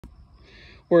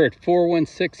We're at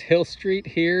 416 Hill Street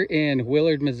here in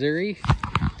Willard, Missouri.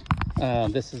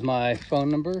 This is my phone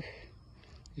number.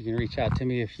 You can reach out to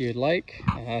me if you'd like.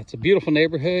 It's a beautiful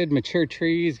neighborhood, mature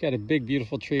trees. Got a big,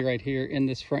 beautiful tree right here in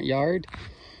this front yard.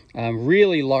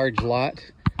 Really large lot,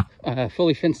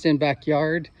 fully fenced in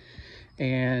backyard.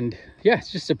 And yeah,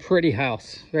 it's just a pretty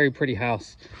house, very pretty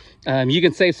house. You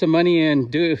can save some money and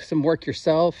do some work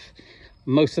yourself.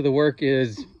 Most of the work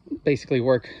is basically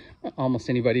work almost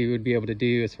anybody would be able to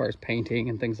do as far as painting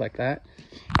and things like that.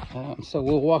 So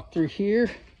we'll walk through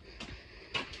here,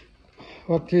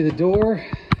 walk through the door.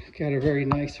 Got a very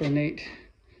nice ornate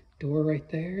door right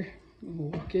there. We'll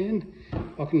walk in,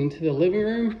 walking into the living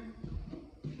room.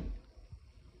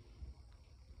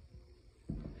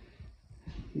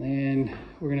 Then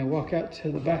we're gonna walk out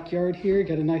to the backyard here.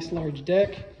 Got a nice large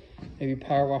deck. Maybe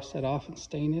power wash that off and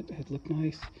stain it. It'd look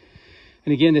nice.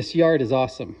 And again, this yard is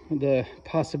awesome. The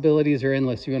possibilities are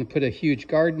endless. You want to put a huge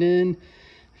garden in.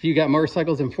 If you got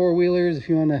motorcycles and four-wheelers, if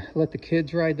you want to let the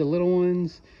kids ride the little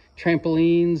ones,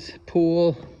 trampolines,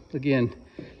 pool. Again,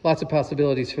 lots of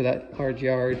possibilities for that large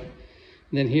yard. And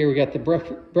then here we got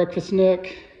the breakfast nook.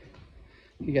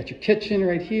 You got your kitchen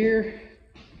right here.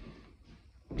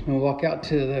 And we'll walk out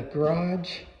to the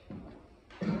garage.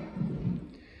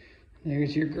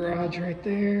 There's your garage right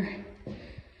there.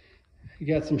 You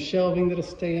got some shelving that'll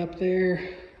stay up there.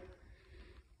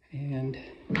 And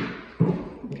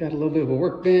got a little bit of a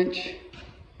workbench.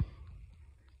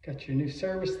 Got your new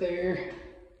service there.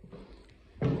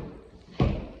 I'm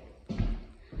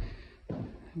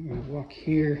gonna walk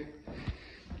here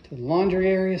to the laundry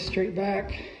area straight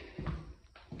back.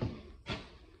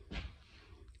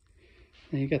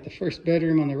 Then you got the first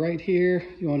bedroom on the right here.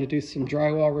 You want to do some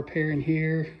drywall repair in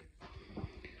here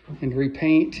and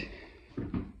repaint.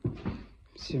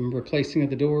 Some replacing of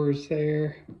the doors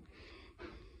there.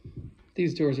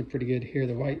 These doors are pretty good here,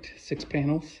 the white 6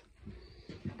 panels.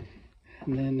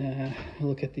 And then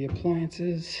look at the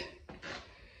appliances.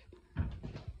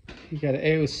 You got an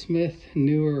A.O. Smith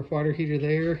newer water heater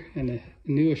there and a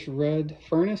newish Rudd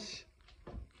furnace.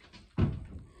 Go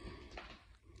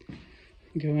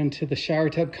into the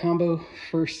shower tub combo,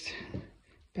 first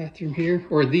bathroom here,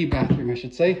 or the bathroom I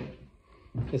should say.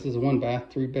 This is 1 bath,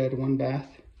 3 bed, 1 bath.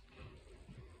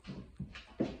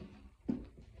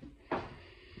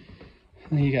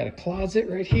 And then you got a closet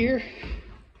right here.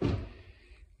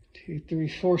 2, 3,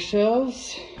 4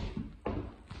 shelves.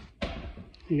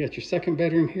 You got your second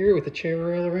bedroom here with a chair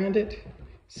rail around it.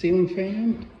 Ceiling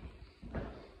fan.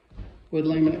 Wood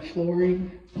laminate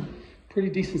flooring. Pretty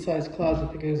decent sized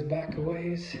closet that goes back a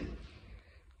ways.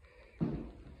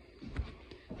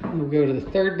 And we'll go to the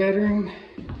third bedroom.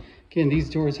 Again, these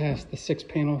doors have the 6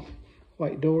 panel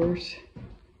white doors.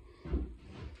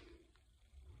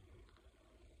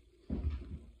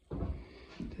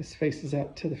 This faces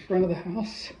out to the front of the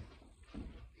house.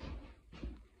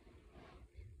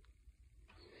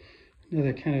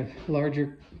 Another kind of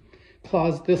larger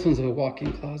closet. This one's a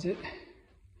walk-in closet.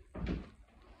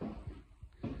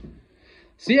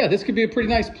 So yeah, this could be a pretty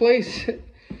nice place.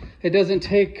 It doesn't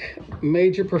take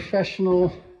major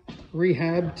professional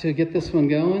rehab to get this one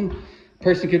going. A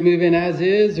person could move in as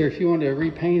is, or if you want to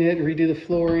repaint it, redo the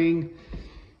flooring.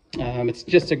 It's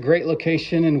just a great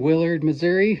location in Willard,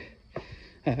 Missouri.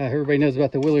 Everybody knows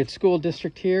about the Willard School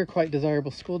District here, quite desirable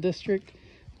school district.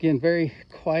 Again, very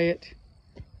quiet,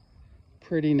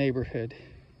 pretty neighborhood.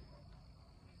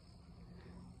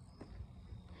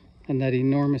 And that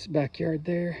enormous backyard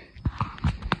there.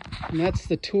 And that's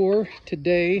the tour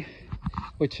today,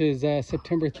 which is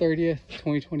September 30th,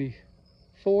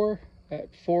 2024 at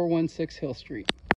 416 Hill Street.